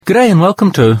G'day and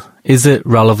welcome to Is It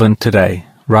Relevant Today?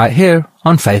 Right here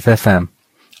on Faith FM.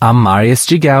 I'm Marius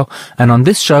Gigao, and on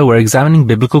this show we're examining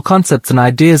biblical concepts and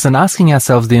ideas and asking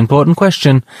ourselves the important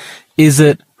question, is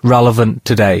it relevant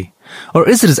today? Or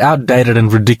is it as outdated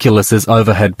and ridiculous as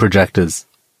overhead projectors?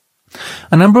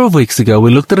 A number of weeks ago we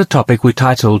looked at a topic we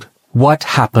titled, What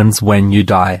Happens When You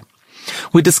Die?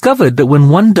 We discovered that when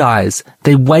one dies,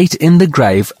 they wait in the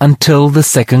grave until the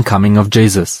second coming of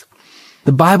Jesus.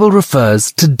 The Bible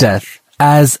refers to death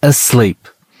as a sleep.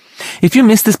 If you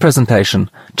missed this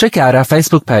presentation, check out our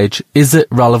Facebook page, Is It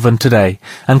Relevant Today?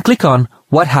 And click on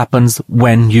What Happens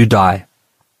When You Die.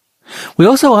 We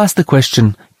also asked the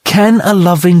question, can a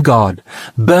loving God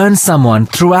burn someone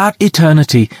throughout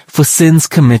eternity for sins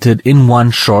committed in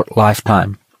one short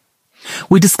lifetime?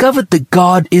 We discovered that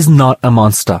God is not a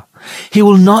monster. He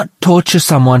will not torture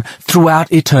someone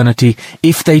throughout eternity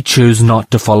if they choose not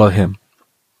to follow him.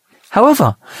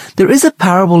 However, there is a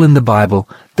parable in the Bible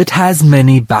that has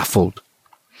many baffled.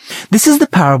 This is the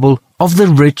parable of the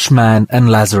rich man and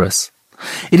Lazarus.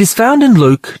 It is found in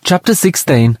Luke chapter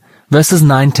 16, verses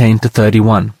 19 to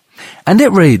 31. And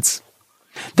it reads,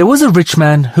 There was a rich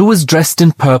man who was dressed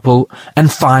in purple and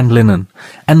fine linen,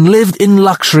 and lived in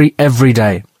luxury every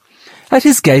day. At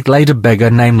his gate laid a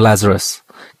beggar named Lazarus,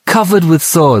 covered with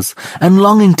sores, and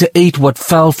longing to eat what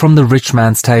fell from the rich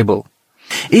man's table.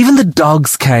 Even the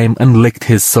dogs came and licked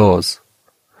his sores.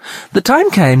 The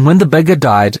time came when the beggar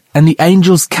died, and the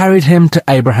angels carried him to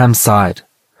Abraham's side.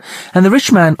 And the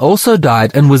rich man also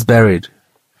died and was buried.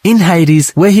 In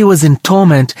Hades, where he was in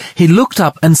torment, he looked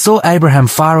up and saw Abraham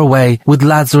far away with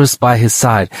Lazarus by his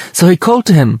side. So he called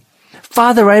to him,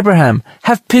 Father Abraham,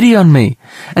 have pity on me,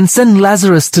 and send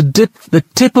Lazarus to dip the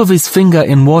tip of his finger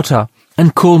in water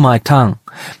and cool my tongue,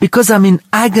 because I'm in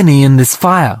agony in this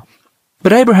fire.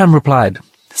 But Abraham replied,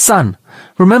 Son,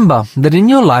 remember that in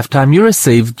your lifetime you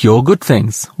received your good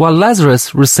things, while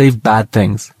Lazarus received bad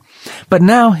things. But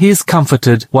now he is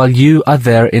comforted while you are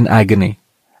there in agony.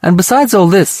 And besides all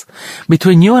this,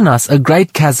 between you and us a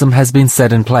great chasm has been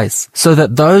set in place, so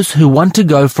that those who want to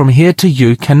go from here to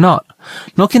you cannot,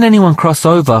 nor can anyone cross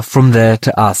over from there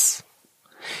to us.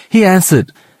 He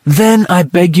answered, Then I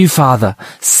beg you, Father,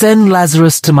 send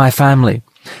Lazarus to my family,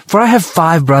 for I have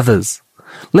 5 brothers.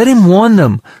 Let him warn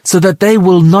them, so that they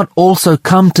will not also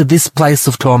come to this place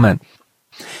of torment.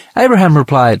 Abraham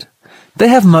replied, They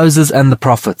have Moses and the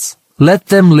prophets. Let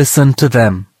them listen to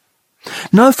them.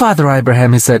 No, Father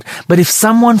Abraham, he said, but if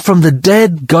someone from the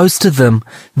dead goes to them,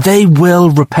 they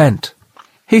will repent.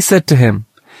 He said to him,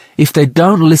 If they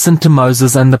don't listen to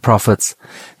Moses and the prophets,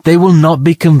 they will not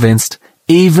be convinced,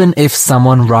 even if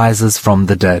someone rises from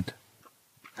the dead.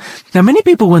 Now, many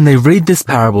people, when they read this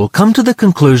parable, come to the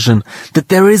conclusion that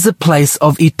there is a place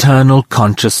of eternal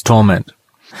conscious torment.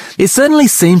 It certainly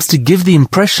seems to give the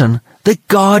impression that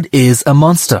God is a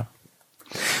monster.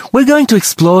 We're going to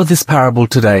explore this parable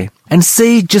today and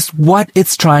see just what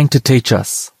it's trying to teach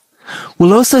us.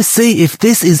 We'll also see if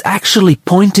this is actually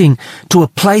pointing to a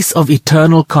place of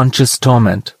eternal conscious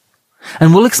torment.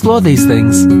 And we'll explore these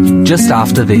things just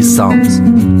after these songs.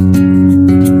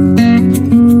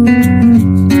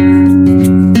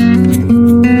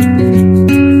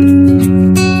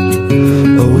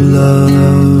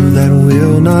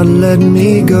 Let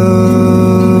me go.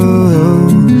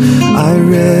 I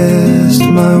rest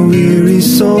my weary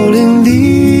soul in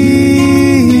thee.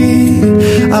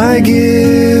 I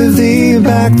give thee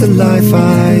back the life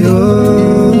I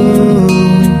owe,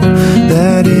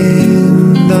 that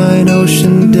in thine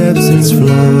ocean depths its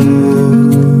flow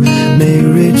may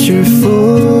richer,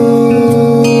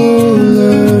 fuller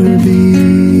be.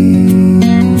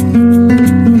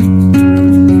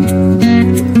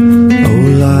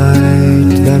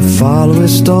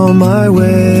 Followest all my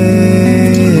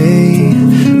way,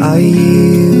 I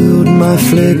yield my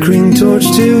flickering torch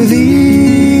to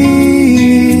thee.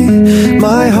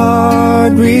 My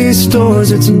heart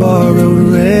restores its borrowed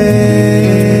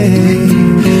ray,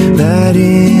 that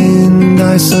in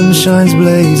thy sunshine's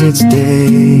blaze its day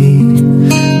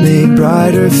may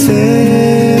brighter,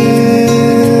 fairer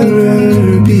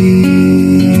be.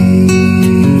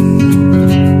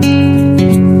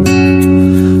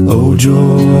 O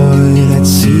joy that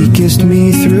seekest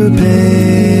me through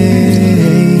pain,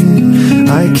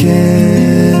 I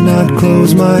cannot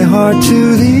close my heart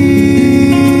to thee.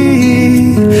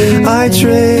 I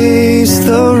trace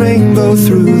the rainbow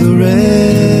through the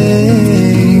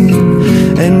rain,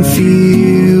 and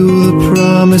feel the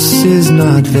promise is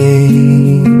not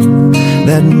vain,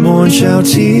 that morn shall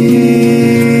tearless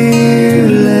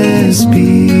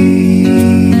be.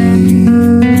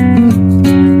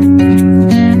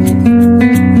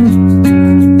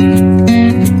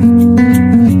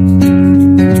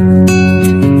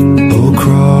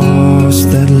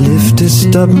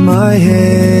 lift up my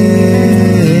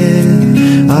head.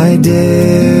 I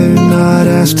dare not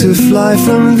ask to fly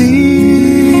from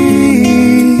thee.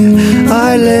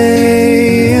 I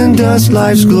lay in dust,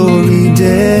 life's glory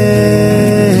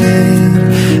dead,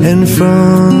 and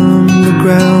from the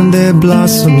ground there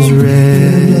blossoms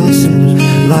red,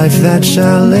 life that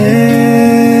shall endless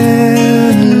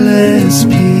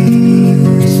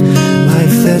peace,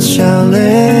 life that shall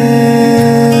endless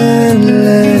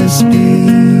peace.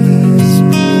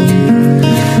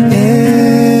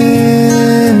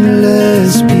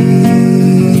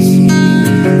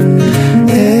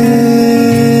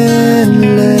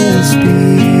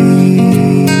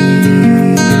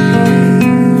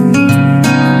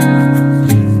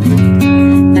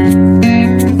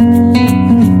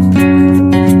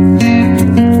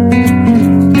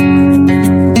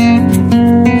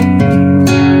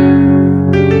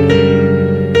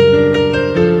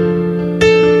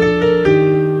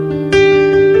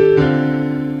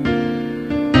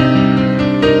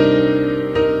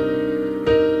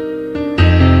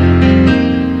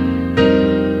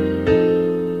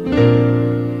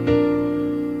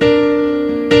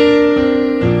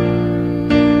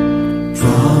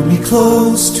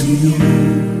 Close to you,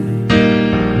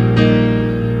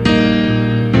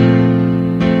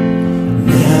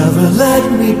 never let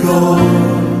me go.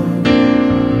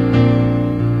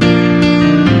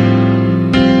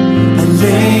 I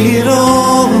lay it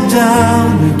all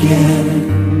down again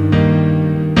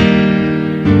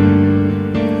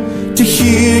to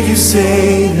hear you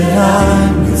say that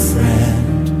I'm your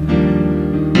friend.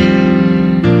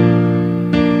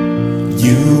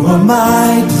 You are my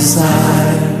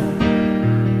desire.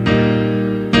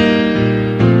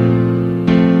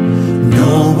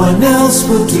 No one else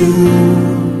will do.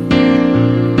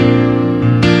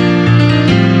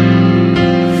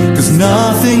 'Cause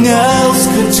nothing else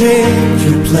could take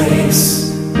your place.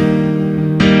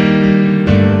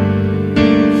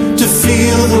 To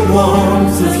feel the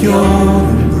warmth of your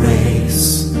embrace.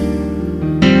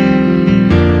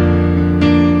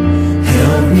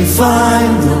 Help me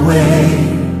find the way.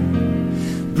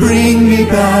 Bring me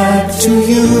back to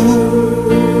you.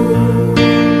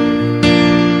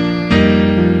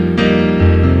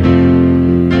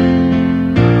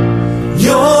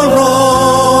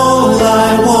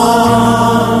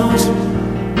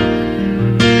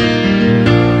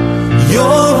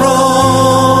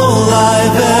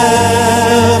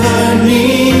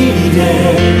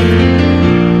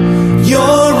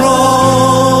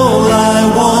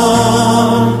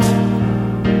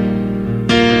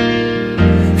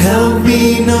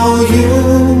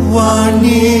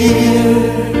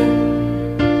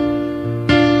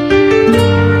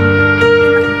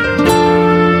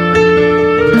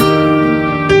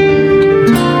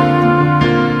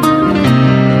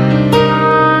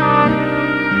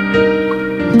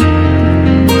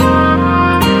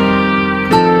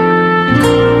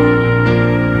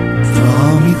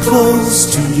 Close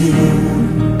to you,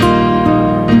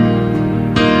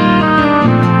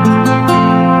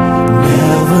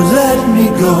 never let me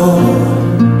go.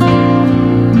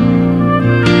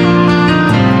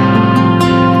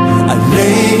 I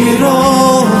lay it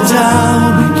all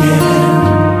down again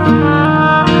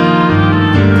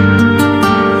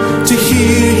to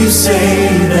hear you say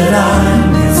that I'm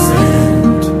your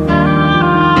friend.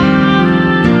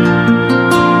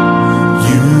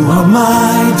 You are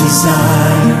my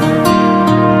desire.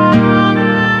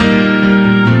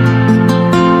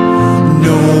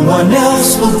 No one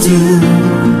else will do.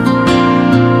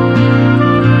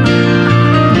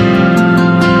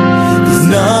 'Cause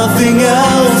nothing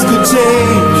else could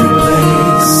take your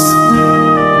place.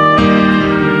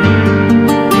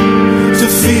 To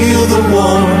feel the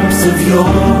warmth of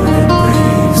your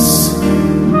embrace.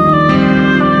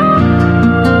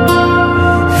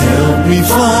 Help me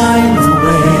find the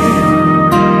way.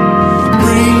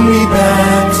 Bring me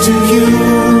back to you.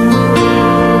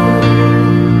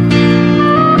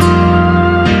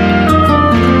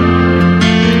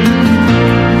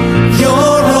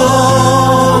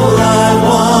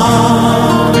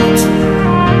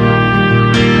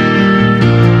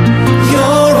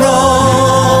 You're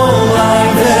all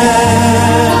I've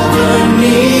ever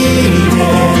needed.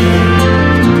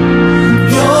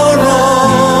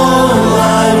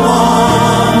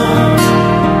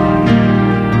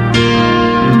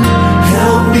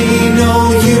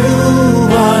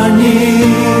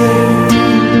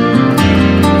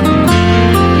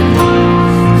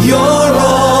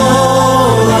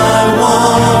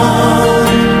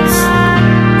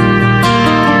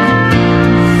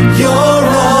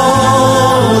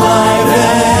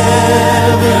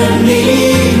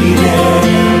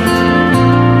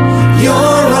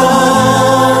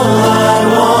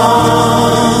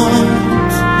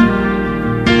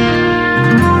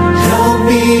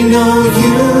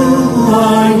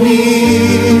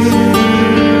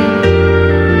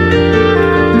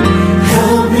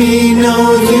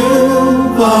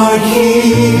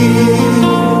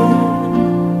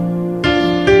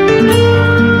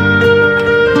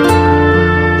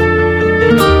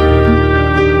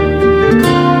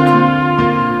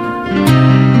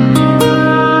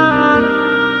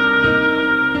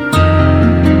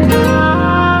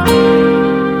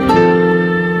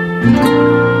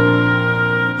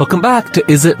 back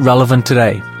to Is It Relevant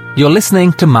Today? You're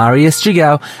listening to Marius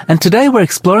Jigao, and today we're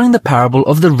exploring the parable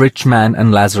of the rich man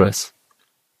and Lazarus.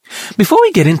 Before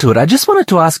we get into it, I just wanted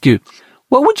to ask you,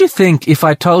 what would you think if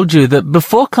I told you that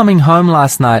before coming home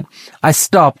last night, I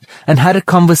stopped and had a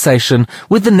conversation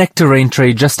with the nectarine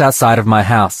tree just outside of my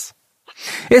house?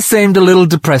 It seemed a little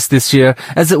depressed this year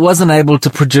as it wasn't able to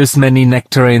produce many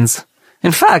nectarines.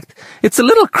 In fact, it's a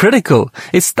little critical.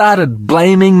 It started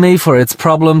blaming me for its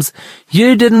problems.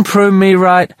 You didn't prune me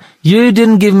right. You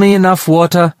didn't give me enough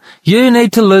water. You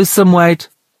need to lose some weight.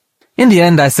 In the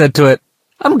end, I said to it,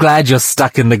 I'm glad you're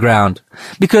stuck in the ground,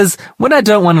 because when I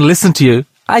don't want to listen to you,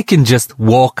 I can just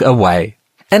walk away.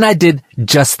 And I did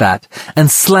just that and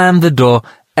slammed the door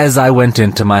as I went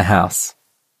into my house.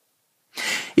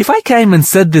 If I came and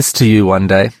said this to you one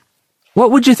day,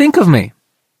 what would you think of me?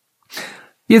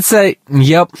 You'd say,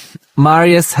 yep,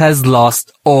 Marius has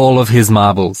lost all of his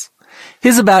marbles.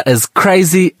 He's about as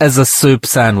crazy as a soup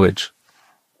sandwich.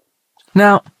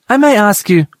 Now, I may ask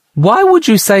you, why would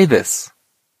you say this?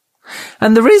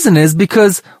 And the reason is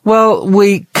because, well,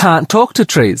 we can't talk to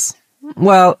trees.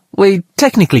 Well, we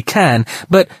technically can,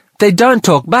 but they don't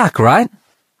talk back, right?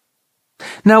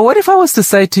 Now, what if I was to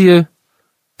say to you,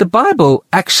 the Bible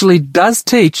actually does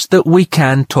teach that we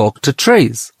can talk to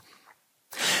trees?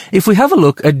 If we have a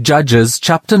look at Judges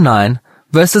chapter 9,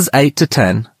 verses 8 to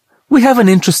 10, we have an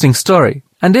interesting story,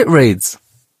 and it reads,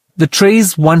 The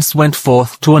trees once went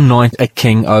forth to anoint a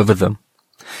king over them.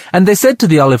 And they said to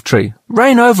the olive tree,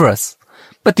 Reign over us.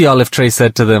 But the olive tree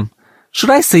said to them, Should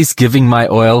I cease giving my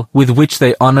oil, with which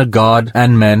they honor God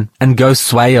and men, and go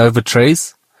sway over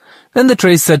trees? Then the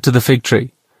trees said to the fig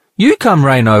tree, You come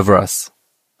reign over us.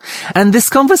 And this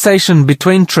conversation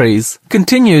between trees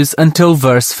continues until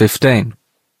verse 15.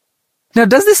 Now,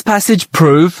 does this passage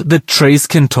prove that trees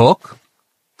can talk?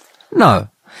 No.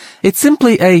 It's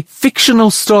simply a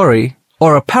fictional story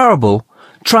or a parable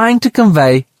trying to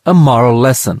convey a moral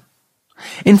lesson.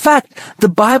 In fact, the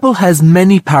Bible has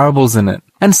many parables in it,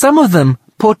 and some of them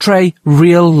portray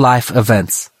real-life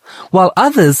events, while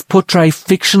others portray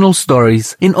fictional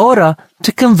stories in order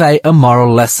to convey a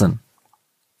moral lesson.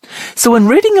 So when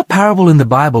reading a parable in the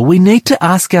Bible, we need to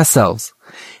ask ourselves,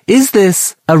 is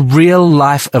this a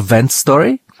real-life event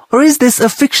story, or is this a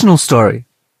fictional story?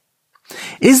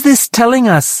 Is this telling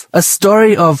us a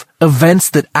story of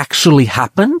events that actually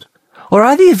happened, or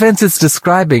are the events it's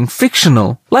describing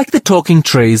fictional, like the talking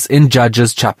trees in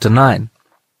Judges chapter 9?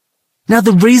 Now,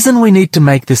 the reason we need to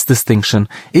make this distinction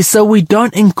is so we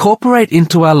don't incorporate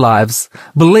into our lives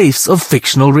beliefs of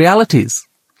fictional realities,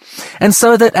 and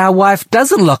so that our wife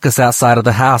doesn't lock us outside of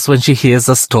the house when she hears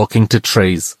us talking to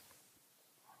trees.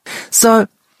 So,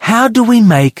 how do we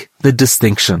make the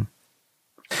distinction?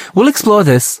 We'll explore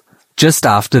this just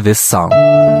after this song.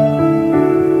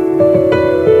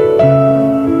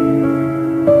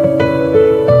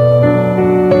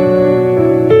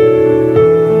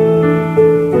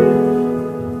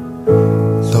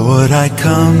 Lord, I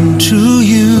come to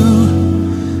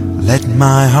you, let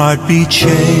my heart be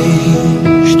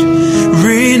changed,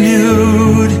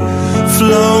 renewed,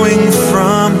 flowing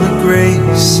from the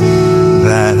grace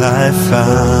that I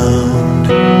found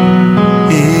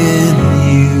in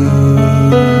you.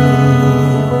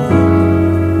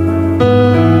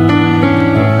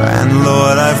 And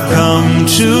Lord, I've come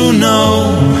to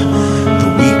know the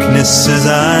weaknesses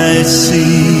I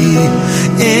see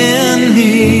in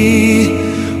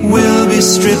me will be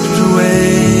stripped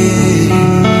away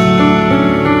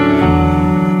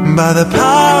by the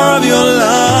power of your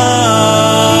love.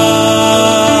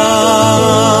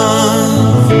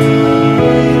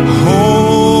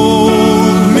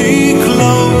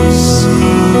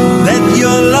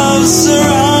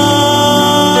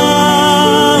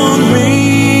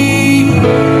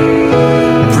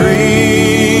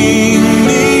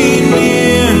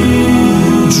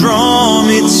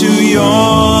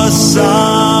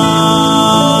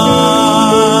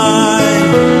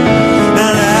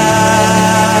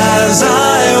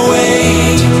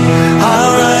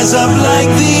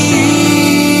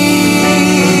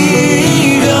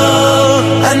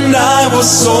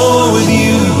 Soar with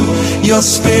you, your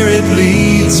spirit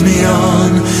leads me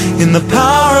on in the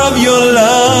power of your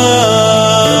love.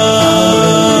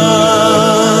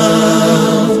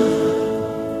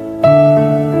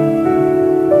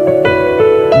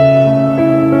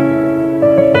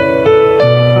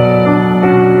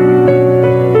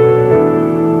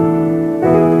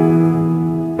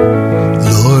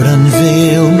 Lord,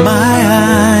 unveil my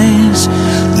eyes,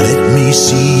 let me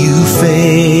see you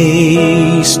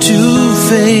face to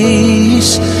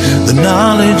face, the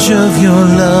knowledge of your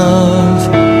love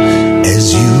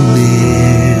as you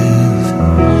live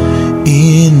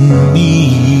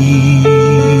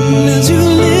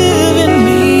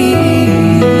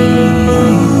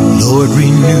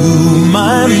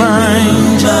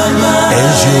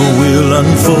your will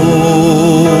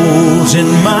unfolds in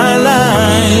my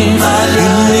life,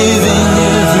 in living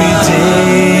every day,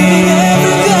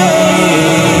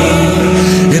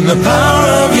 in the power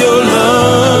of your love.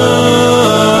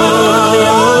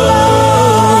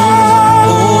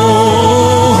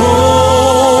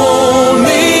 Hold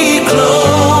me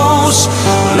close,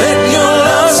 let your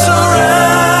love surround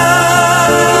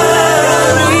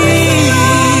me.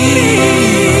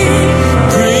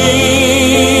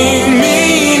 Bring me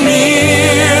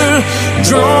near,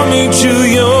 draw me to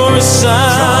your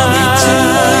side.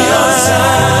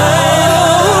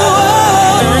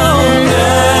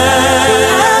 And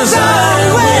as I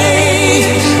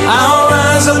wait, I'll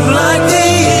rise up like the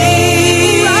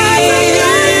eagle,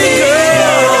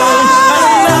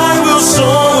 and I will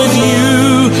soar with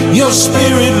you. Your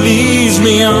spirit leads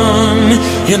me on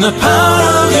in the power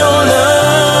of your love,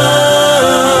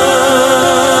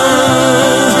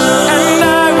 and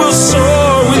I will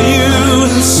soar with you.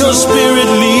 Your spirit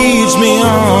leads me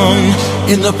on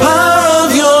in the power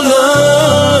of your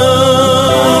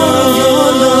love,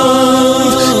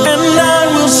 and I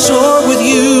will soar with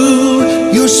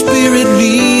you. Your spirit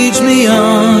leads me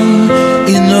on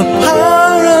in the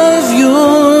power of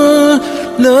your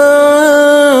love.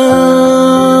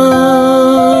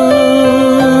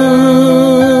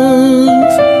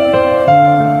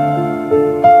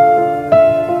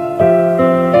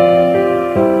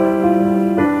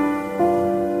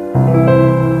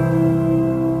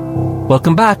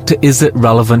 Welcome back to Is It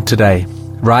Relevant Today?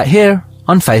 Right here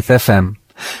on Faith FM.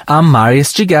 I'm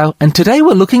Marius Gigao, and today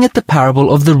we're looking at the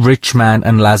parable of the rich man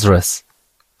and Lazarus.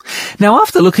 Now,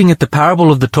 after looking at the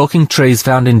parable of the talking trees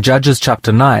found in Judges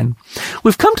chapter 9,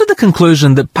 we've come to the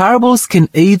conclusion that parables can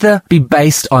either be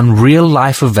based on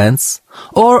real-life events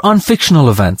or on fictional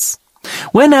events.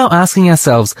 We're now asking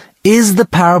ourselves, is the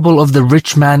parable of the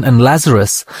rich man and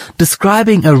Lazarus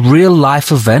describing a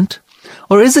real-life event,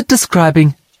 or is it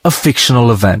describing a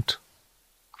fictional event?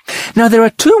 Now, there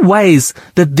are two ways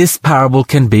that this parable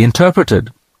can be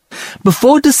interpreted.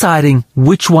 Before deciding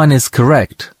which one is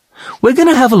correct, we're going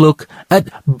to have a look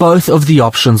at both of the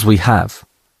options we have.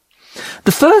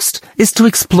 The first is to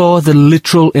explore the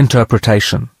literal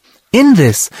interpretation. In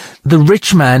this, the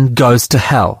rich man goes to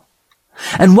hell.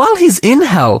 And while he's in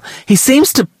hell, he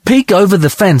seems to peek over the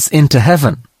fence into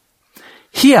heaven.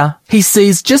 Here, he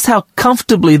sees just how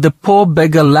comfortably the poor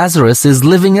beggar Lazarus is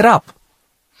living it up.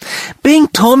 Being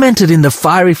tormented in the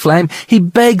fiery flame, he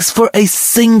begs for a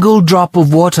single drop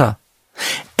of water.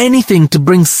 Anything to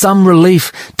bring some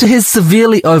relief to his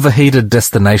severely overheated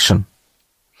destination.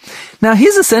 Now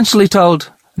he's essentially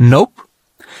told, nope,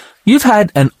 you've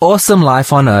had an awesome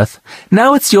life on earth,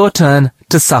 now it's your turn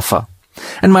to suffer.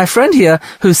 And my friend here,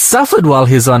 who suffered while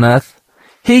he's on earth,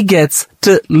 he gets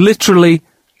to literally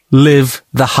live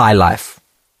the high life.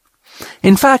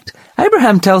 In fact,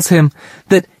 Abraham tells him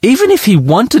that even if he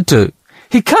wanted to,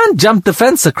 he can't jump the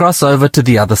fence across over to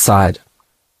the other side.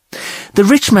 The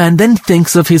rich man then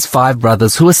thinks of his 5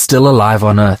 brothers who are still alive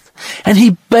on earth, and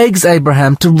he begs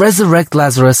Abraham to resurrect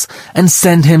Lazarus and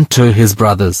send him to his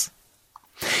brothers.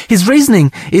 His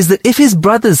reasoning is that if his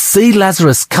brothers see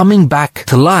Lazarus coming back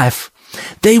to life,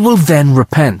 they will then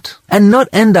repent and not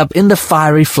end up in the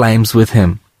fiery flames with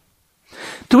him.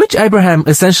 To which Abraham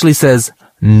essentially says,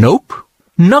 nope,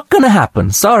 not gonna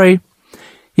happen, sorry.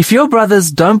 If your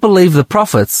brothers don't believe the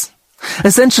prophets,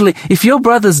 essentially, if your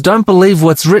brothers don't believe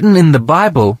what's written in the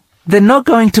Bible, they're not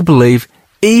going to believe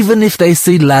even if they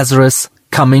see Lazarus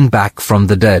coming back from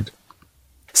the dead.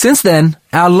 Since then,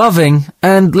 our loving,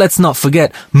 and let's not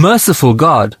forget, merciful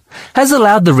God has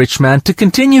allowed the rich man to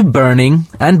continue burning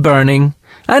and burning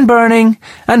and burning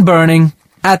and burning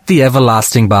at the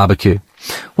everlasting barbecue,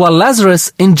 while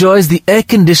Lazarus enjoys the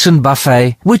air-conditioned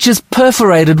buffet, which is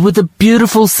perforated with the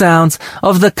beautiful sounds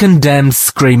of the condemned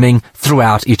screaming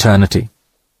throughout eternity.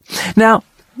 Now,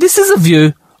 this is a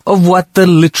view of what the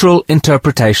literal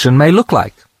interpretation may look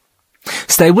like.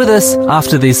 Stay with us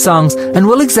after these songs, and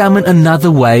we'll examine another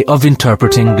way of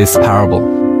interpreting this parable.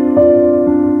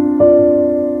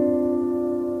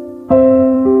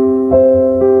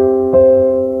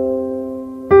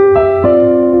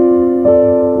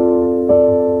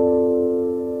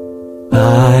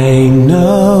 I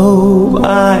know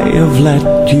I have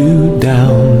let you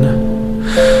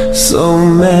down so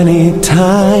many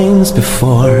times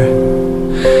before,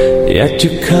 yet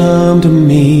you come to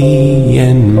me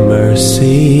in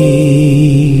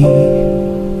mercy.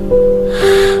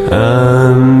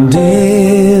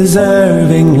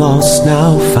 Undeserving, lost,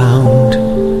 now found,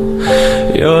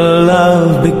 your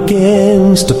love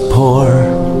begins to pour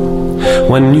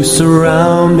when you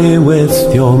surround me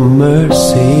with your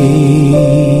mercy.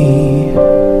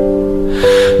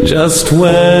 Just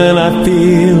when I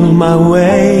feel my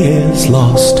way is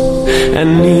lost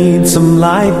and need some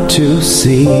light to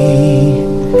see,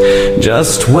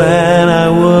 just when I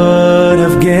would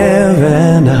have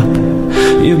given up,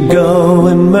 you go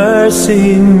and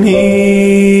mercy me.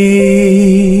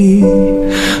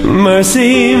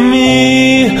 Mercy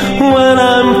me when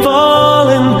I'm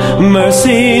falling,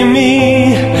 mercy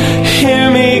me, hear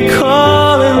me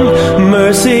calling,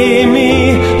 mercy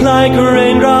me like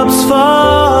raindrops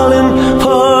falling,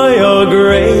 pour your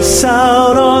grace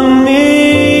out on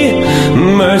me.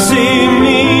 Mercy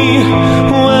me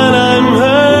when I'm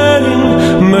hurting,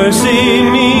 mercy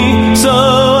me so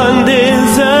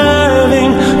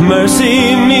undeserving,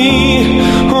 mercy me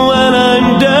when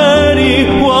I'm dirty,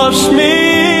 wash me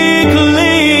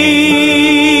clean.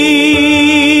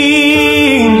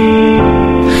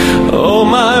 Oh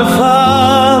my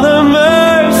Father,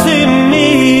 mercy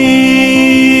me.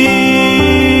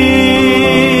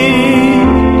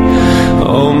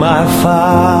 Oh my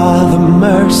Father,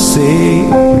 mercy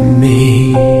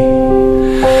me.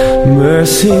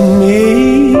 Mercy me.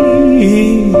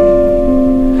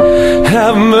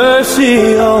 Have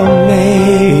mercy on me.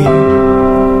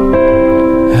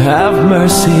 Have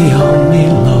mercy on me,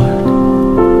 Lord.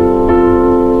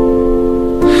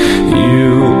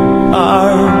 You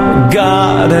are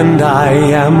God and I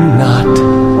am not.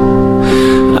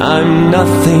 I'm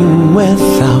nothing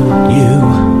without you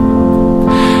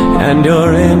and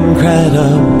your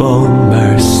incredible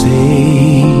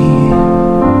mercy.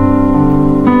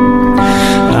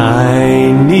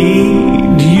 I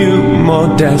need you more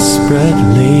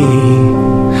desperately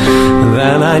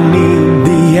than I need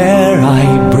the air I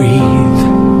breathe.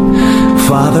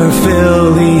 Father,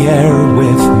 fill the air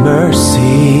with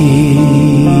mercy.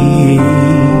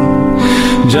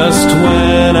 Just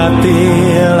when I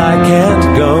feel I can't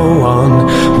go on,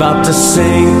 about to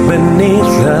sink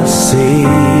beneath the sea,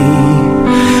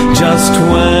 just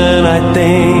when I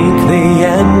think the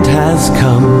end has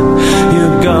come, you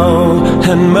go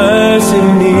and mercy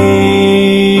me.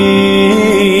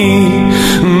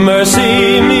 Mercy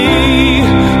me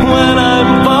when I'm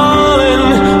falling,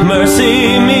 mercy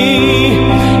me,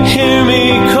 hear me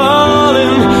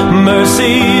calling,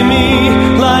 mercy me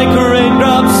like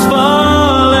raindrops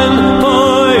falling,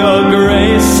 pour your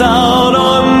grace out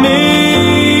on me.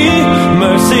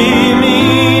 Mercy me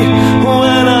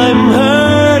when I'm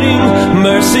hurting,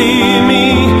 mercy me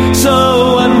so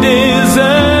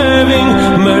undeserving,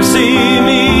 mercy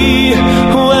me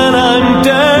when I'm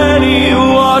dirty,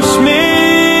 wash me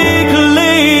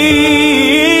clean.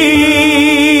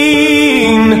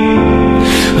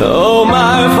 Oh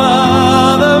my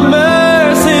Father,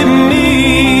 mercy me.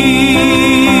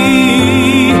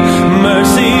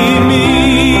 Mercy me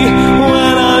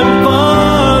when I'm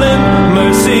falling,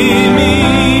 mercy me,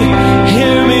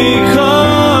 hear me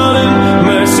calling,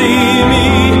 mercy me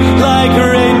like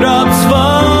raindrops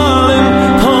falling,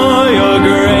 pour your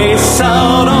grace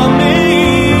out on me.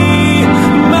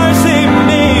 Mercy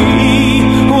me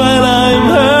when I'm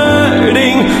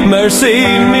hurting, mercy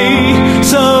me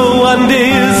so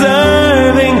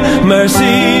undeserving,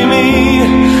 mercy me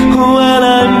when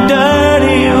I'm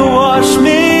dirty, wash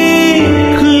me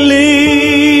clean.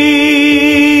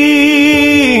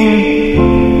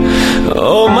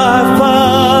 Oh my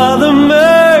Father,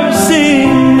 mercy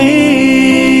me.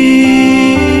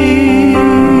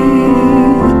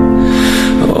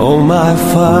 Oh my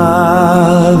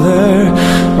Father,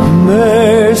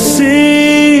 mercy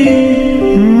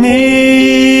me.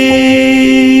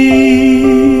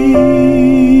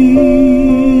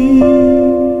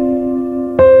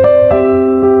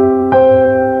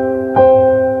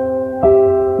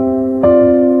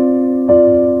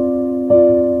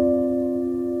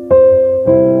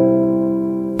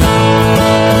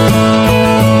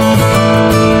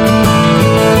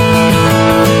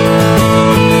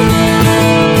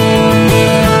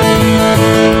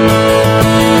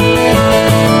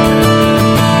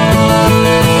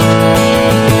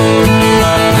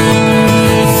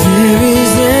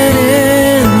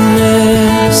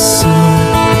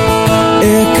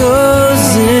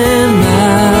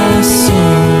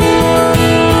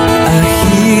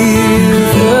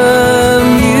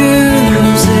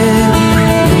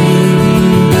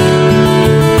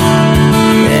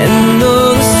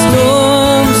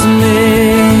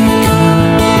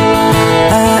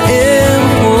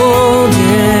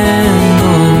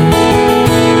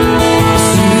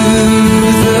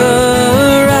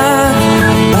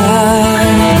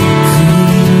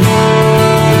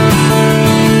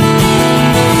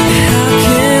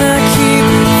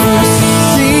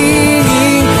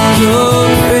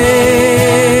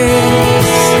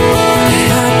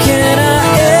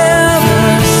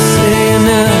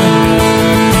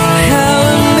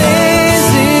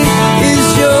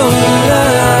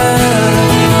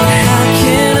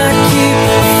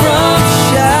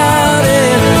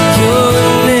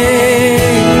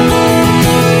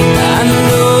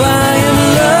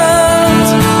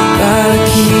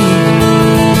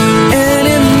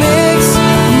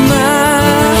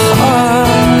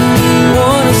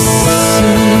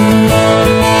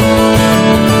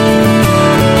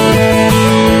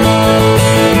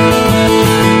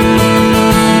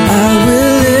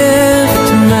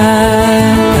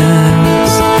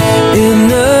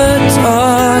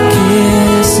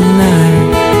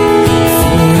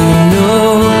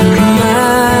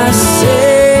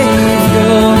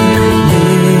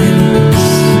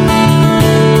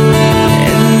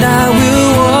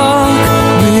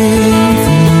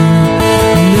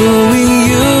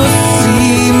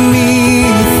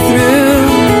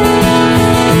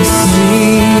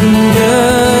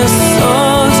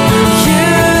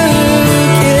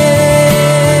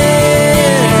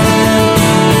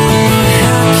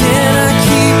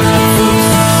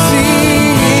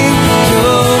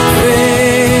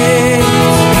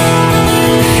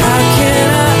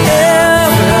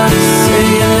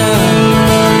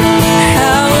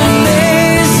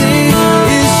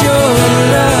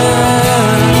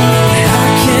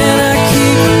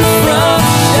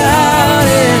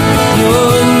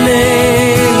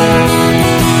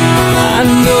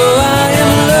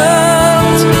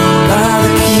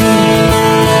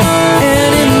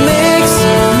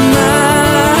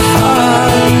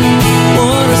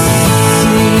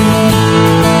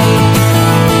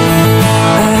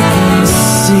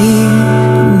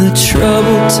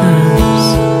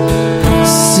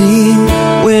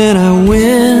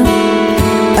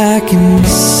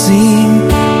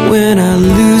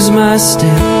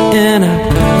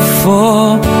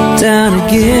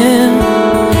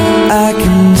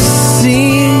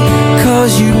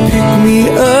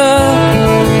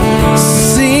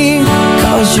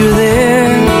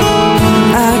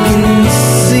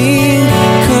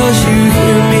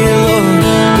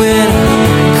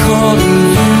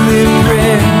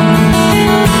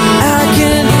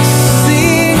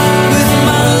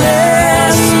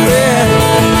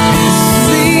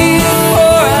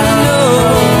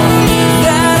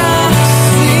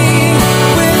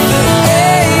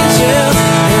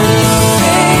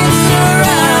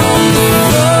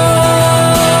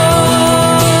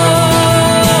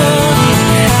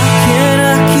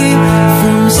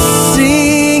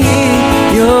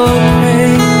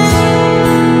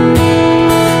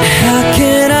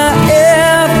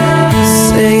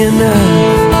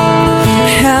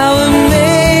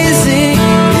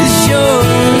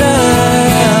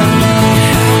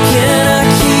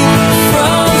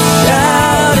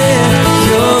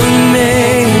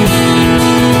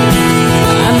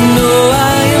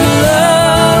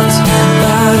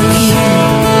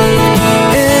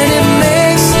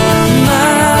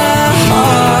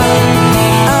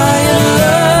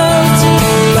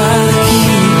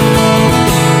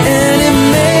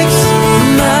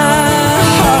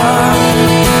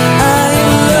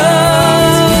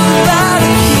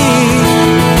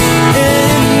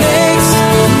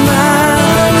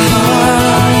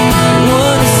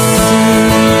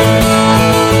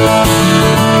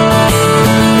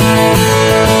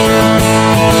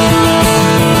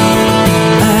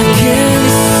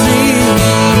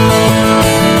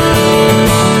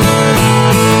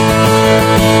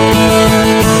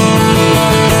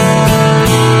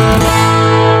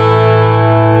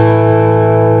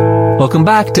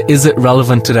 back to Is It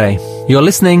Relevant Today? You're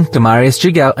listening to Marius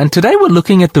Jigao, and today we're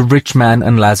looking at the rich man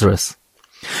and Lazarus.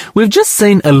 We've just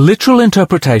seen a literal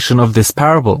interpretation of this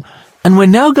parable, and we're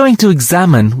now going to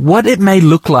examine what it may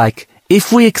look like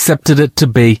if we accepted it to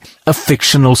be a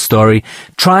fictional story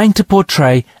trying to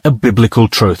portray a biblical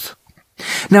truth.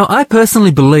 Now, I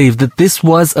personally believe that this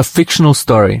was a fictional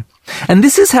story, and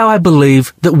this is how I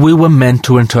believe that we were meant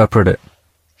to interpret it.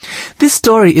 This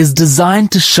story is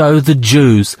designed to show the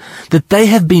Jews that they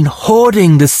have been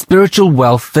hoarding the spiritual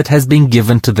wealth that has been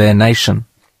given to their nation.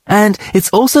 And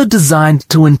it's also designed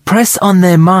to impress on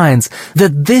their minds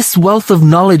that this wealth of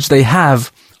knowledge they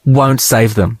have won't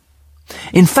save them.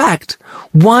 In fact,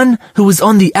 one who is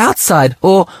on the outside,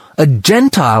 or a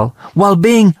Gentile, while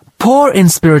being poor in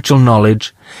spiritual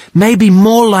knowledge, may be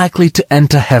more likely to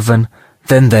enter heaven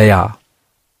than they are.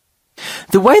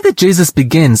 The way that Jesus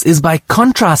begins is by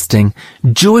contrasting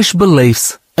Jewish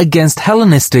beliefs against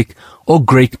Hellenistic or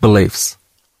Greek beliefs.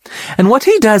 And what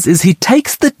he does is he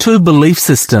takes the two belief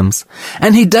systems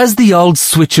and he does the old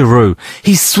switcheroo.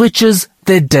 He switches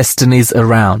their destinies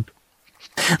around.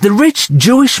 The rich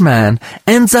Jewish man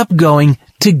ends up going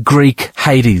to Greek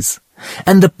Hades,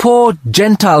 and the poor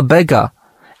Gentile beggar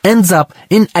ends up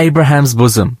in Abraham's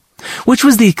bosom, which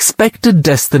was the expected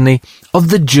destiny of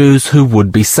the Jews who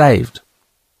would be saved.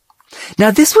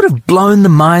 Now, this would have blown the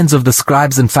minds of the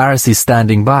scribes and Pharisees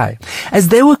standing by, as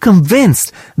they were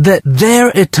convinced that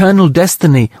their eternal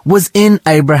destiny was in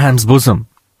Abraham's bosom,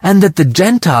 and that the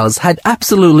Gentiles had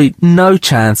absolutely no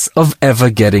chance of ever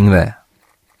getting there.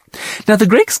 Now, the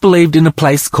Greeks believed in a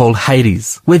place called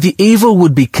Hades, where the evil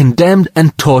would be condemned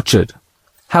and tortured.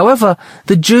 However,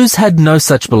 the Jews had no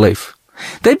such belief.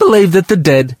 They believed that the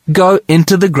dead go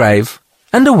into the grave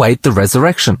and await the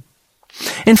resurrection.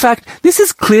 In fact, this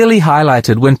is clearly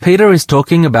highlighted when Peter is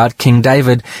talking about King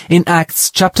David in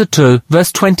Acts chapter 2,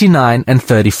 verse 29 and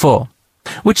 34,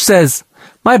 which says,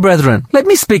 "My brethren, let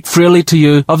me speak freely to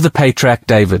you of the patriarch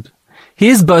David. He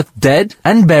is both dead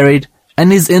and buried,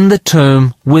 and is in the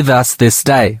tomb with us this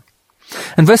day."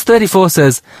 And verse 34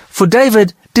 says, "For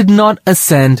David did not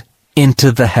ascend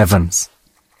into the heavens."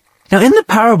 Now, in the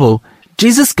parable,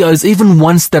 Jesus goes even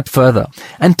one step further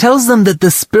and tells them that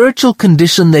the spiritual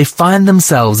condition they find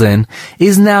themselves in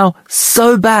is now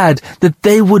so bad that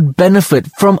they would benefit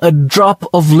from a drop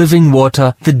of living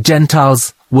water the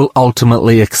Gentiles will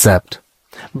ultimately accept.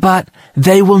 But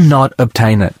they will not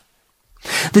obtain it.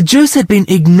 The Jews had been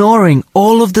ignoring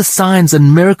all of the signs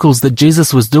and miracles that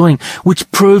Jesus was doing, which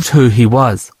proved who he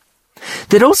was.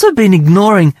 They'd also been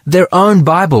ignoring their own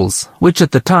Bibles, which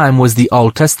at the time was the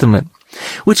Old Testament,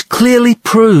 which clearly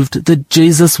proved that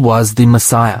Jesus was the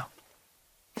Messiah.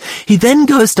 He then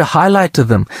goes to highlight to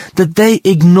them that they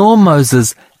ignore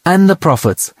Moses and the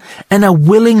prophets and are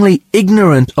willingly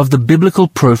ignorant of the biblical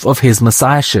proof of his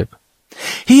messiahship.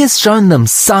 He has shown them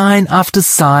sign after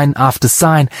sign after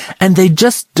sign, and they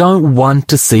just don't want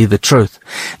to see the truth.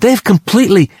 They've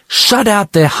completely shut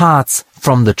out their hearts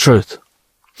from the truth.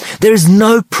 There is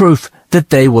no proof that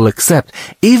they will accept.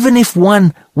 Even if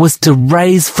one was to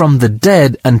raise from the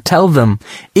dead and tell them,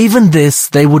 even this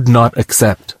they would not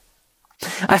accept.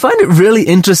 I find it really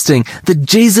interesting that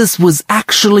Jesus was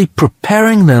actually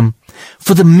preparing them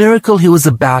for the miracle he was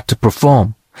about to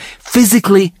perform,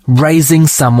 physically raising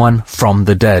someone from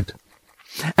the dead.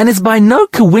 And it's by no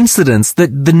coincidence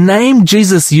that the name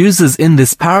Jesus uses in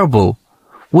this parable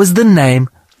was the name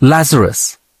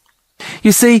Lazarus.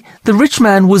 You see, the rich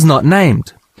man was not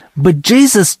named, but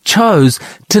Jesus chose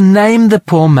to name the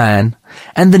poor man,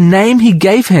 and the name he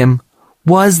gave him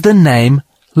was the name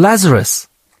Lazarus.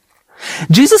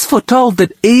 Jesus foretold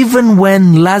that even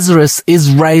when Lazarus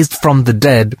is raised from the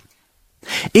dead,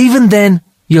 even then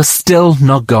you're still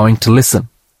not going to listen.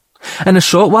 And a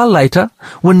short while later,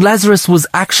 when Lazarus was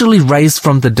actually raised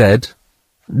from the dead,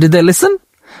 did they listen?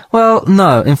 Well,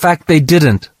 no, in fact they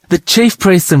didn't. The chief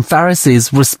priests and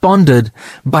Pharisees responded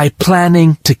by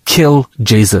planning to kill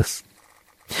Jesus.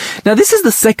 Now, this is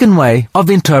the second way of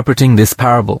interpreting this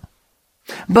parable.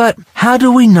 But how do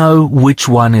we know which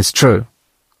one is true?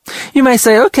 You may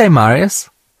say, okay, Marius,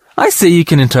 I see you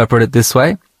can interpret it this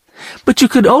way, but you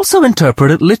could also interpret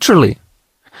it literally.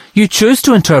 You choose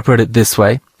to interpret it this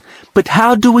way, but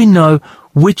how do we know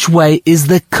which way is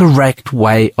the correct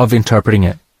way of interpreting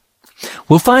it?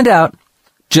 We'll find out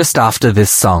just after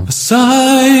this song. A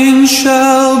sign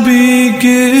shall be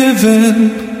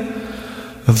given,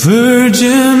 a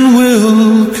virgin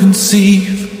will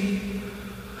conceive,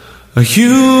 a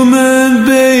human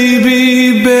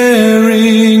baby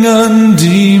bearing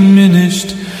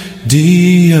undiminished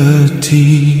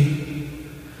deity.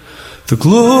 The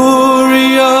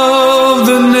glory of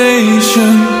the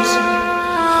nations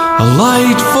a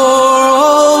light for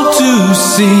all to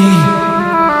see,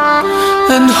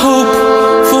 and hope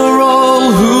for all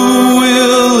who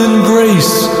will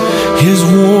embrace His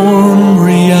warm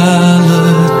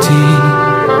reality.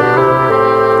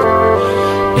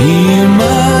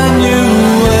 Emmanuel,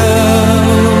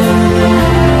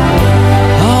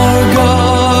 our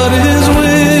God is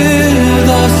with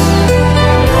us,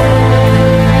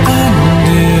 and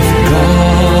if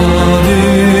God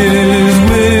is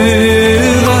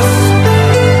with us,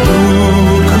 who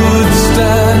could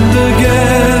stand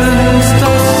against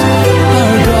us?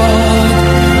 Our God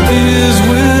is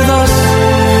with us,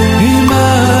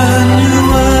 Emmanuel.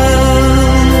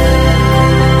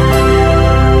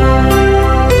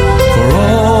 For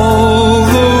all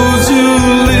those who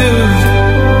live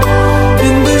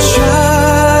in the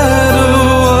shadow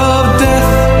of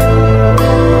death,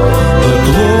 a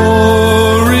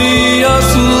glorious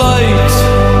light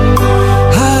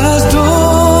has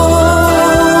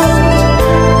dawned.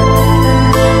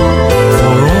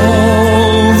 For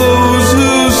all those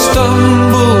who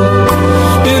stumble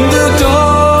in the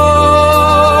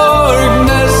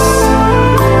darkness,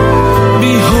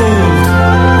 behold,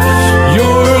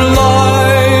 your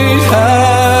light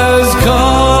has come.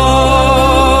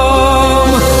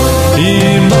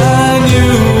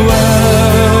 Emmanuel,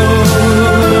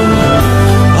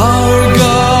 our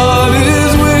God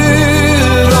is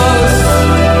with us,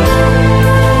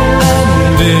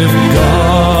 and if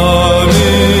God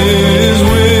is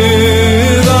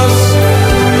with us,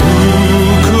 who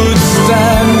could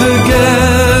stand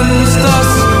against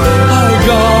us? Our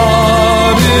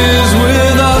God is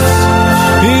with us,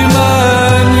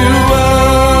 Emmanuel.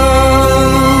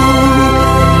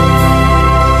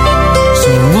 So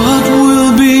what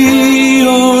will be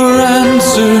your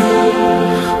answer?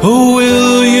 Oh,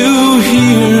 will you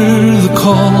hear the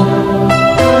call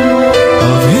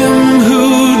of Him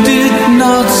who did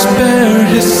not spare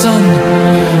His Son,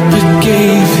 but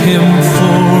gave Him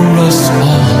for us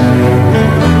all?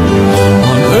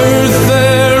 On earth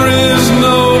there is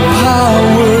no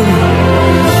power,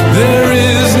 there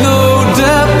is no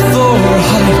depth or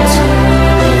height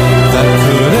that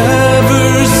could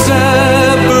ever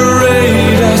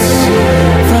separate us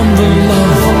from the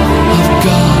love of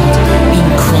God in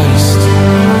Christ.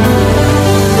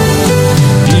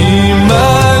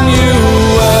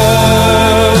 Emmanuel,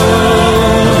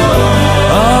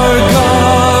 our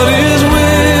God is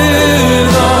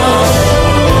with us,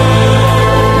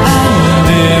 and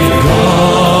if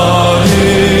God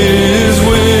is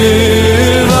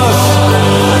with us,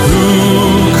 who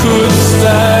could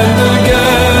stand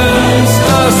against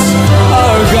us?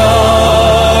 Our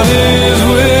God is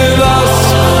with us,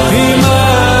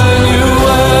 Emmanuel.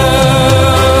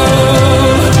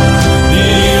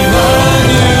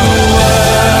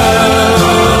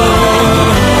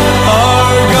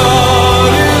 Our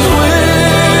God is with us.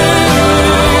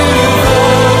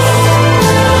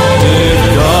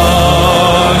 If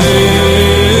God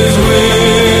is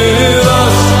with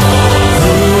us,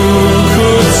 who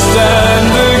could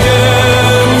stand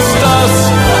against us?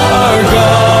 Our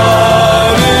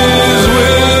God is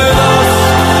with us,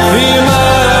 Emmanuel.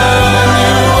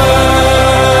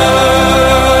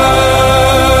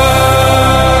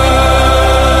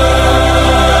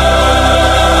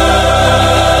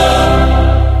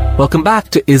 Welcome back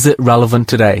to Is It Relevant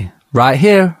Today, right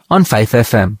here on Faith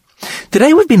FM.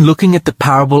 Today we've been looking at the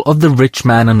parable of the rich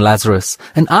man and Lazarus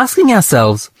and asking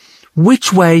ourselves,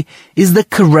 which way is the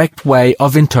correct way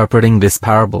of interpreting this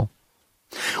parable?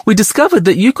 We discovered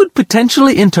that you could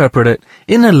potentially interpret it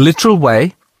in a literal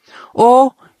way,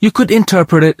 or you could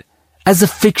interpret it as a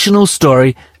fictional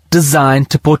story designed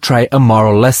to portray a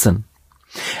moral lesson.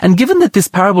 And given that this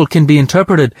parable can be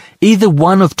interpreted either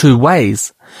one of two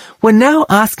ways, we're now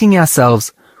asking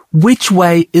ourselves, which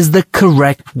way is the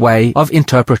correct way of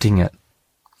interpreting it?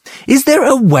 Is there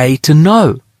a way to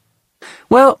know?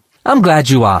 Well, I'm glad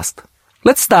you asked.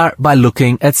 Let's start by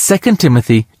looking at 2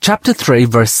 Timothy chapter 3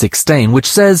 verse 16, which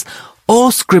says,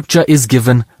 "All scripture is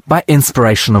given by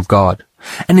inspiration of God,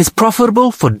 and is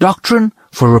profitable for doctrine,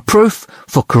 for reproof,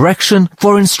 for correction,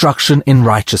 for instruction in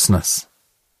righteousness."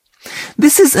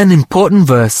 This is an important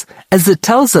verse as it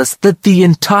tells us that the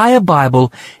entire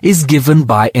Bible is given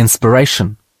by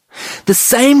inspiration. The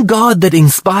same God that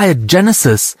inspired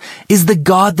Genesis is the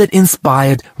God that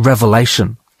inspired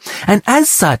Revelation. And as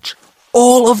such,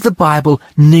 all of the Bible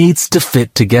needs to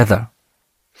fit together.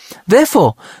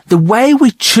 Therefore, the way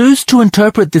we choose to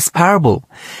interpret this parable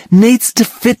needs to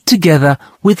fit together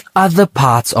with other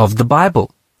parts of the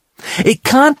Bible. It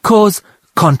can't cause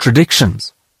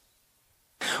contradictions.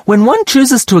 When one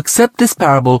chooses to accept this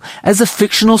parable as a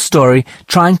fictional story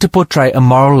trying to portray a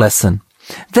moral lesson,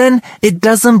 then it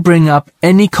doesn't bring up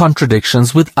any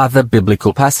contradictions with other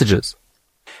biblical passages.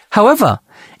 However,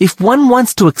 if one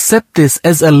wants to accept this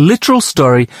as a literal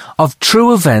story of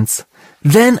true events,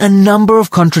 then a number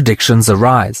of contradictions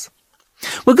arise.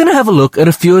 We're going to have a look at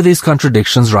a few of these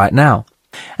contradictions right now,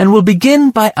 and we'll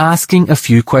begin by asking a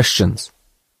few questions.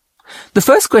 The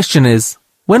first question is,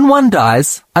 when one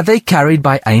dies, are they carried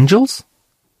by angels?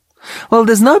 Well,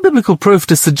 there's no biblical proof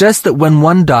to suggest that when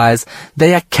one dies,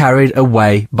 they are carried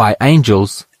away by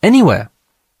angels anywhere.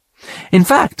 In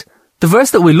fact, the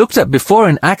verse that we looked at before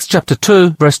in Acts chapter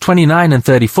 2, verse 29 and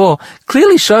 34,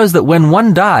 clearly shows that when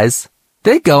one dies,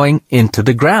 they're going into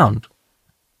the ground.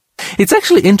 It's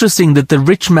actually interesting that the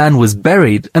rich man was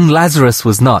buried and Lazarus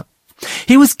was not.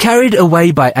 He was carried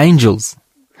away by angels.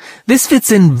 This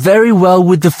fits in very well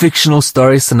with the fictional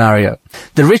story scenario.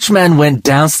 The rich man went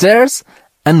downstairs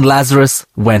and Lazarus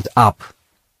went up.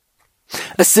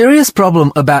 A serious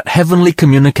problem about heavenly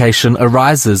communication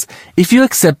arises if you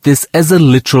accept this as a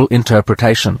literal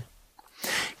interpretation.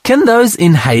 Can those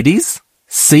in Hades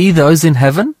see those in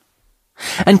heaven?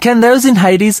 And can those in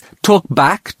Hades talk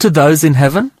back to those in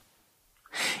heaven?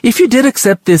 If you did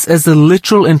accept this as a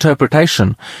literal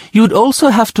interpretation, you would also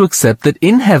have to accept that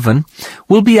in heaven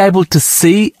we'll be able to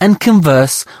see and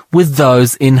converse with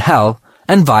those in hell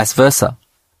and vice versa.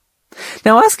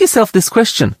 Now ask yourself this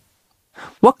question.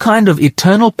 What kind of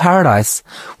eternal paradise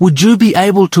would you be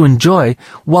able to enjoy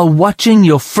while watching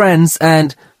your friends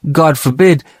and, God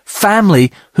forbid,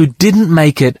 family who didn't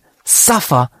make it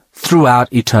suffer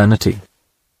throughout eternity?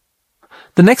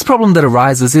 The next problem that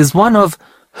arises is one of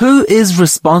who is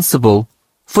responsible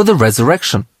for the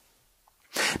resurrection.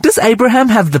 Does Abraham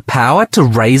have the power to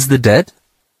raise the dead?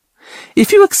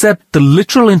 If you accept the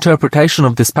literal interpretation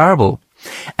of this parable,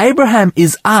 Abraham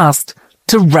is asked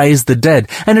to raise the dead,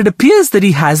 and it appears that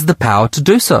he has the power to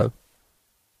do so.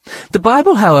 The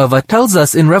Bible, however, tells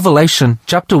us in Revelation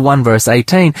chapter 1 verse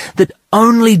 18 that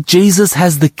only Jesus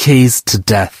has the keys to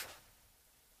death.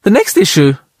 The next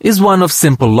issue is one of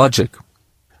simple logic.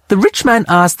 The rich man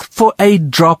asked for a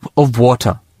drop of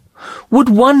water. Would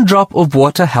one drop of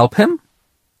water help him?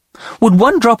 Would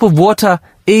one drop of water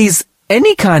ease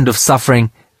any kind of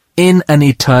suffering in an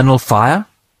eternal fire?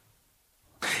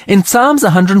 In Psalms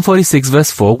 146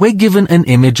 verse 4, we're given an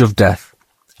image of death,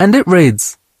 and it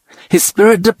reads, "His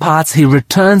spirit departs, he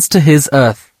returns to his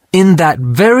earth. In that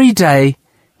very day,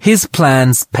 his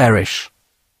plans perish."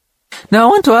 Now I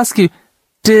want to ask you,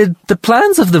 did the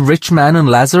plans of the rich man and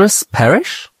Lazarus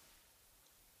perish?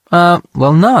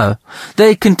 Well, no.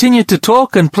 They continued to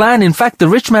talk and plan. In fact, the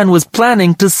rich man was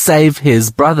planning to save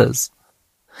his brothers.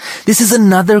 This is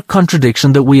another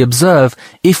contradiction that we observe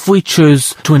if we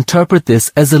choose to interpret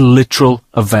this as a literal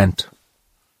event.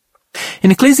 In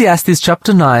Ecclesiastes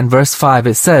chapter 9, verse 5,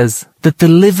 it says that the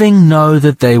living know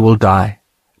that they will die,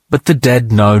 but the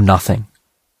dead know nothing.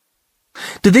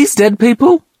 Do these dead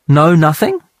people know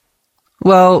nothing?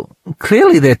 Well,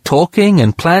 clearly they're talking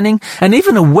and planning and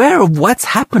even aware of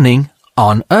what's happening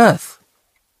on earth.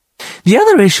 The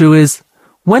other issue is,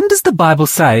 when does the Bible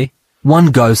say one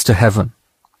goes to heaven?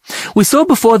 We saw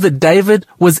before that David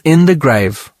was in the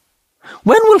grave.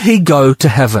 When will he go to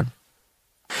heaven?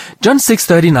 John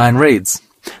 6:39 reads,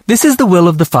 "This is the will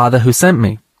of the Father who sent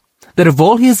me, that of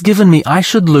all he has given me I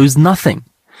should lose nothing,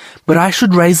 but I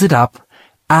should raise it up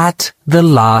at the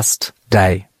last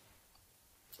day."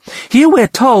 Here we're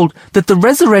told that the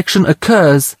resurrection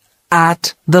occurs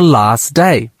at the last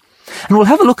day. And we'll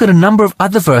have a look at a number of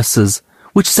other verses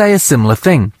which say a similar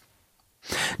thing.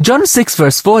 John 6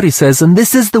 verse 40 says, "And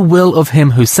this is the will of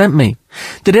him who sent me,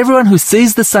 that everyone who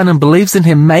sees the Son and believes in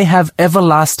him may have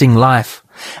everlasting life,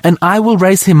 and I will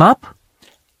raise him up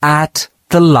at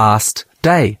the last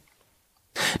day."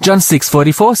 John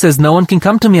 6:44 says, "No one can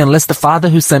come to me unless the Father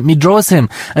who sent me draws him,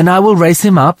 and I will raise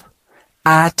him up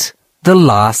at the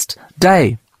last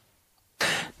day."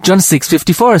 John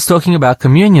 6:54 is talking about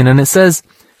communion, and it says,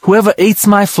 "Whoever eats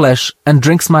my flesh and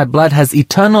drinks my blood has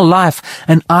eternal life,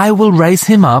 and I will raise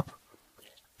him up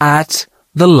at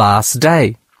the last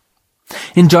day."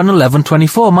 In John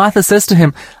 11:24, Martha says to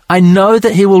him, "I know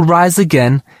that he will rise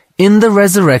again in the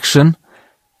resurrection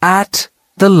at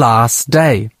the last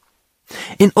day."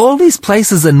 In all these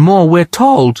places and more, we're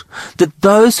told that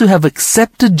those who have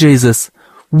accepted Jesus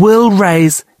will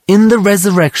raise in the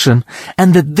resurrection,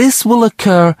 and that this will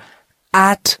occur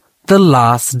at the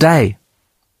last day.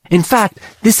 In fact,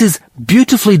 this is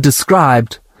beautifully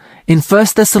described in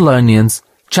 1 Thessalonians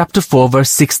chapter 4,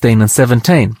 verse 16 and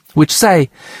 17, which say,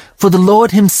 "For the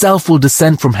Lord himself will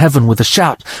descend from heaven with a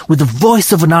shout, with the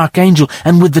voice of an archangel,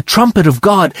 and with the trumpet of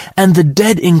God, and the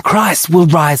dead in Christ will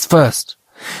rise first.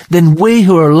 Then we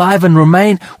who are alive and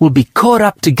remain will be caught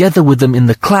up together with them in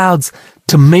the clouds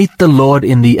to meet the Lord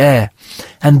in the air,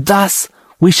 and thus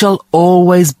we shall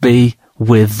always be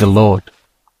with the Lord."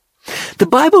 The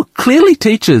Bible clearly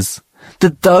teaches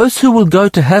that those who will go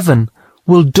to heaven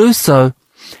will do so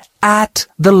at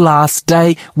the last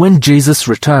day when Jesus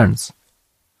returns.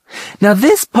 Now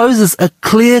this poses a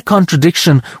clear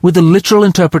contradiction with the literal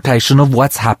interpretation of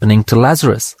what's happening to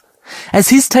Lazarus, as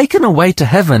he's taken away to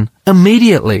heaven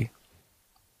immediately.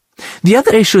 The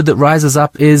other issue that rises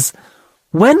up is,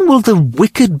 when will the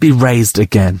wicked be raised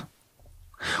again?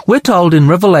 We're told in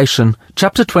Revelation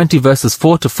chapter 20 verses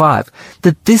 4 to 5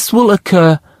 that this will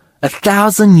occur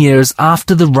 1,000 years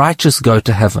after the righteous go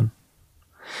to heaven.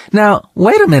 Now,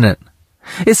 wait a minute.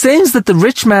 It seems that the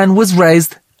rich man was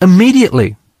raised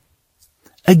immediately.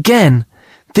 Again,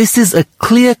 this is a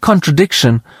clear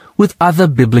contradiction with other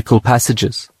biblical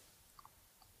passages.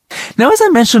 Now, as I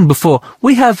mentioned before,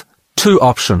 we have two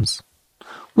options.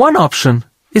 One option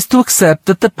is to accept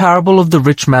that the parable of the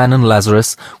rich man and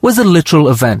Lazarus was a literal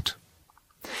event.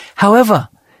 However,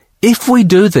 if we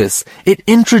do this, it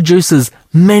introduces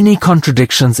many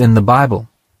contradictions in the Bible.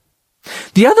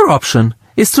 The other option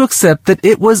is to accept that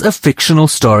it was a fictional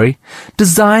story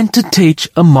designed to teach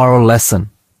a moral lesson.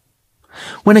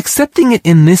 When accepting it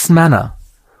in this manner,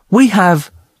 we have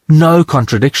no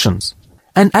contradictions.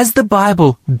 And as the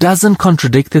Bible doesn't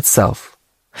contradict itself,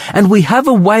 and we have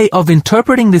a way of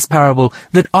interpreting this parable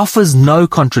that offers no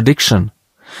contradiction,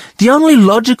 the only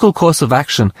logical course of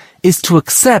action is to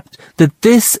accept that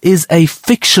this is a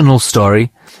fictional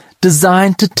story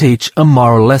designed to teach a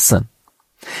moral lesson.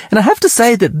 And I have to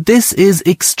say that this is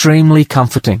extremely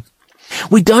comforting.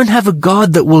 We don't have a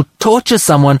God that will torture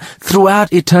someone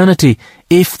throughout eternity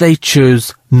if they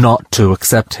choose not to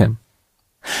accept him.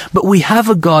 But we have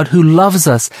a God who loves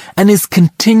us and is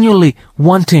continually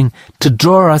wanting to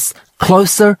draw us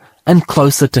closer and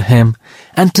closer to him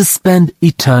and to spend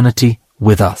eternity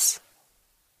with us.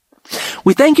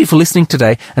 We thank you for listening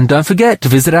today, and don't forget to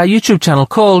visit our YouTube channel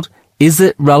called Is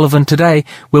It Relevant Today,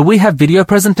 where we have video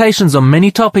presentations on many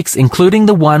topics, including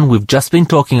the one we've just been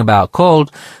talking about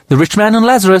called The Rich Man and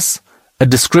Lazarus, a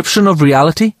description of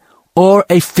reality, or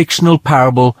a fictional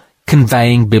parable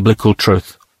conveying biblical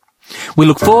truth. We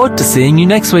look forward to seeing you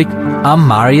next week. I'm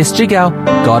Marius Jigao.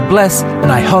 God bless,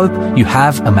 and I hope you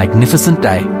have a magnificent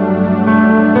day.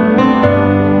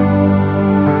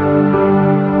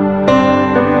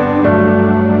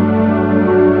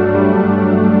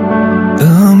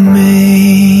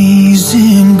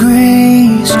 Amazing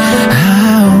grace,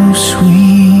 how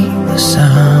sweet the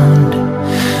sound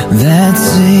that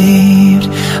saved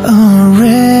a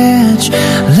wretch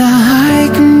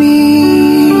like me.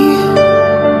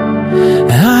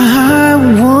 I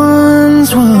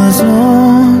once was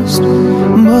lost,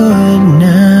 but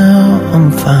now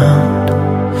I'm found.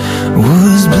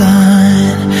 Was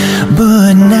blind,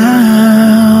 but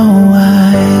now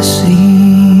I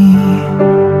see.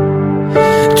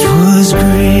 'Twas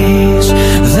grace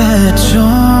that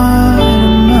taught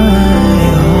my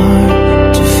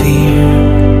heart to fear,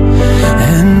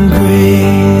 and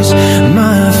grace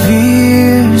my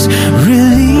fears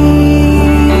relieved.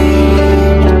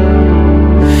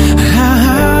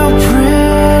 How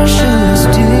precious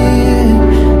did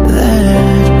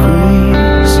that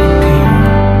grace appear,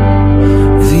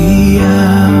 the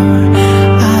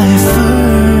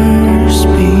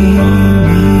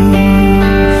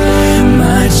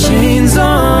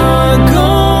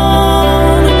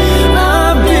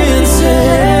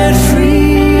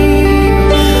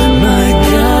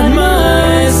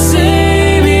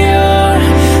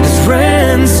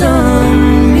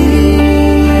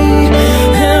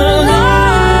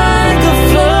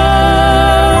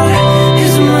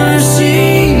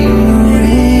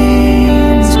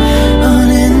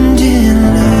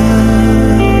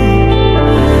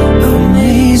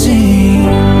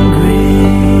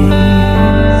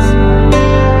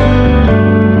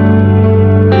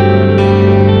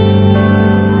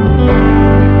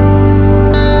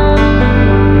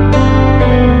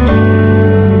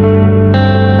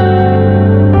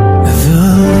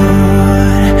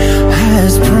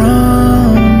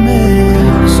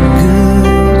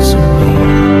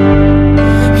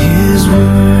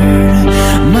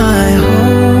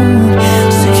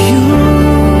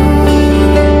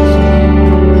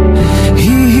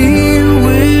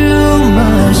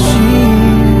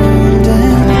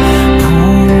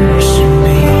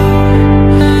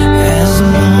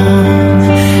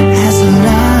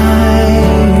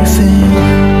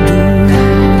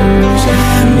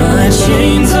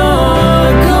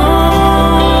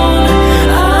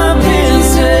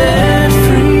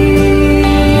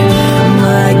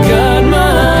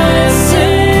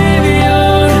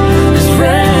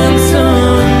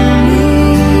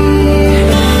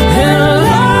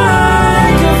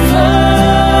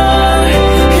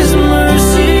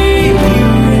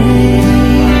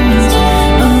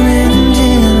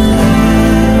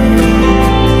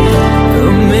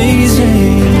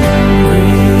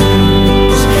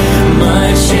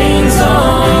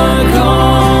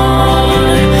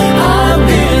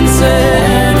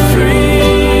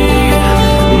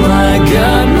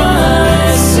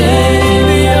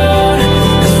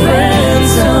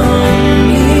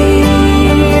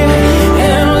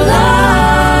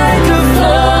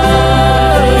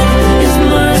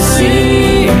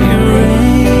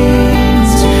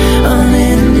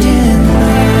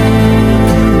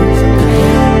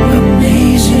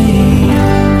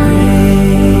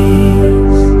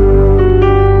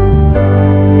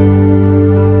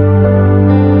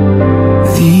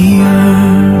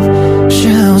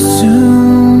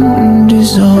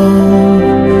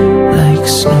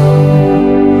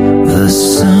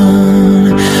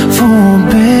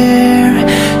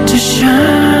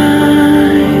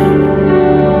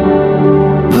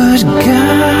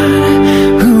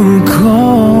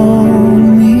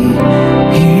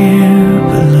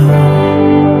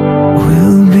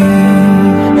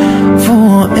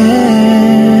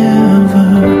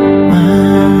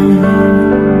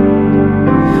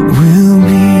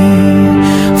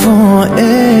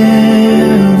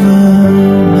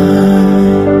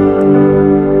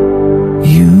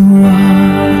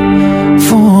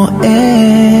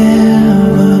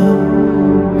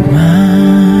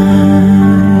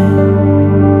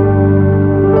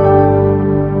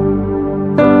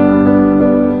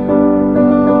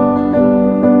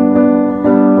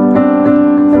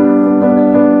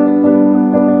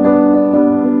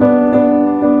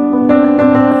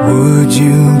Would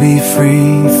you be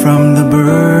free from the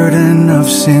burden of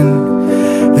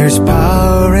sin? There's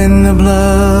power in the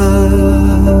blood.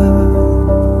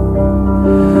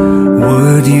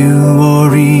 Would you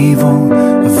or evil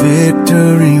a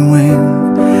victory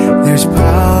win? There's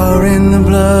power in the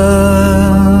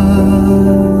blood.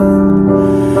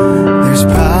 There's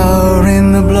power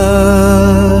in the blood.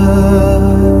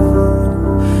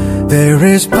 There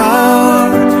is power,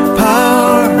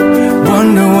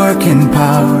 wonder-working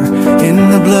power in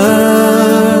the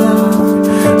blood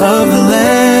of the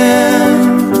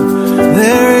Lamb.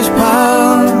 There is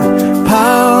power,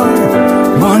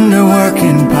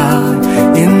 wonder-working power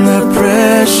in the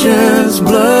precious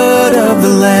blood of the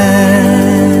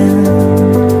Lamb.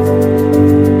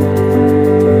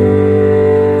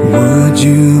 Would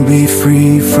you be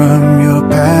free from your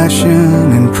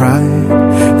passion and pride?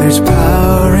 There's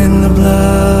power in the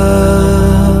blood.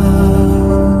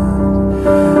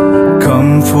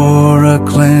 Come for a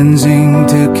cleansing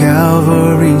to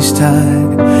Calvary's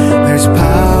tide. There's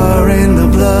power in the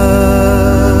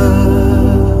blood.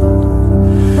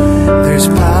 There's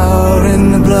power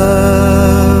in the blood.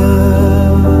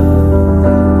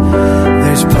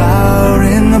 There's power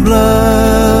in the blood.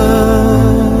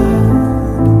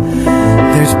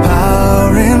 There's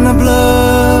power in the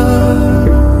blood.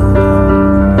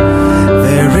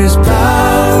 There is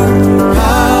power,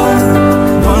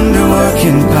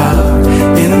 wonder-working power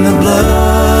in the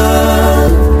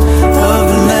blood of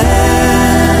the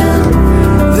Lamb.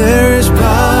 There is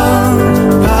power,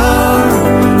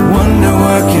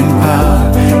 wonder-working power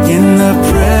in the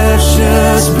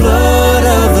precious blood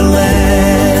of the Lamb.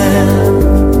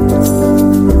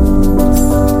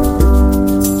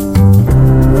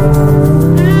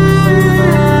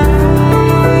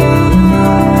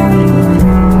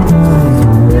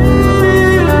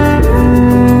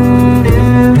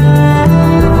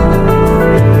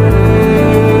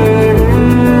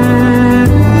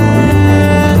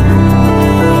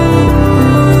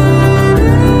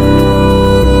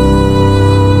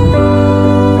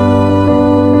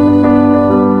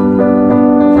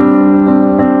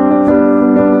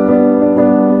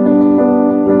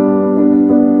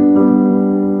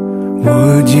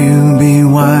 Would you be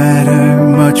whiter,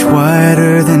 much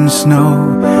whiter than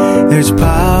snow? There's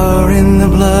power in the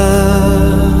blood.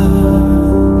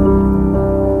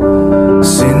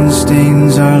 Sin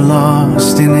stains are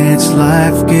lost in its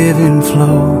life-giving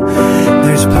flow.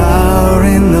 There's power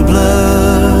in the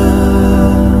blood.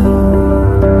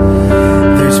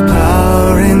 There's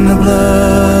power in the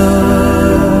blood.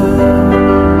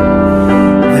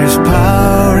 There's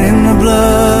power in the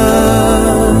blood.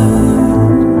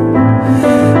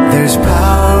 There's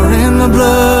power in the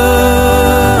blood.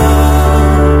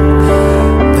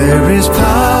 There is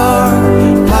power,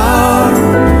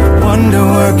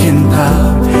 wonder-working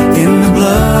power in the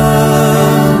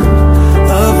blood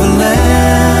of the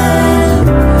Lamb.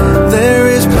 There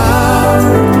is power,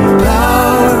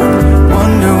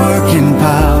 wonder-working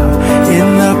power in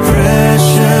the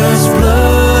precious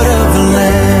blood of the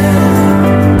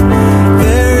Lamb.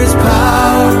 There is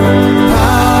power,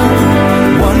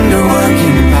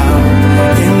 wonder-working power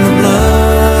in the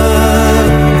blood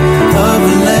of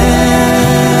the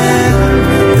Lamb.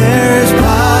 There is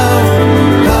power,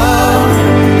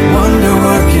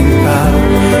 wonder-working power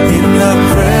in the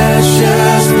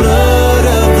precious blood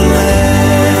of the Lamb.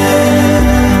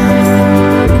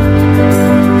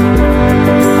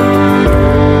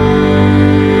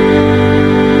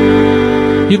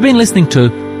 You've been listening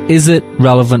to Is It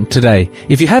Relevant Today?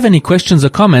 If you have any questions or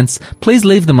comments, please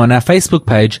leave them on our Facebook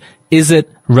page, Is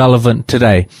It Relevant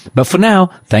Today? But for now,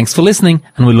 thanks for listening,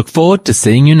 and we look forward to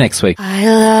seeing you next week. I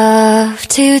love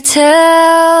to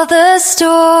tell the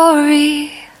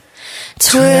story.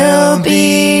 'Twill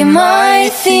be my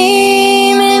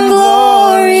theme in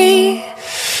glory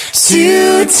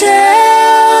to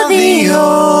tell the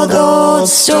old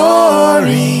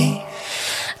story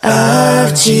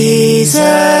of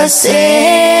Jesus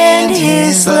and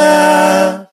His love.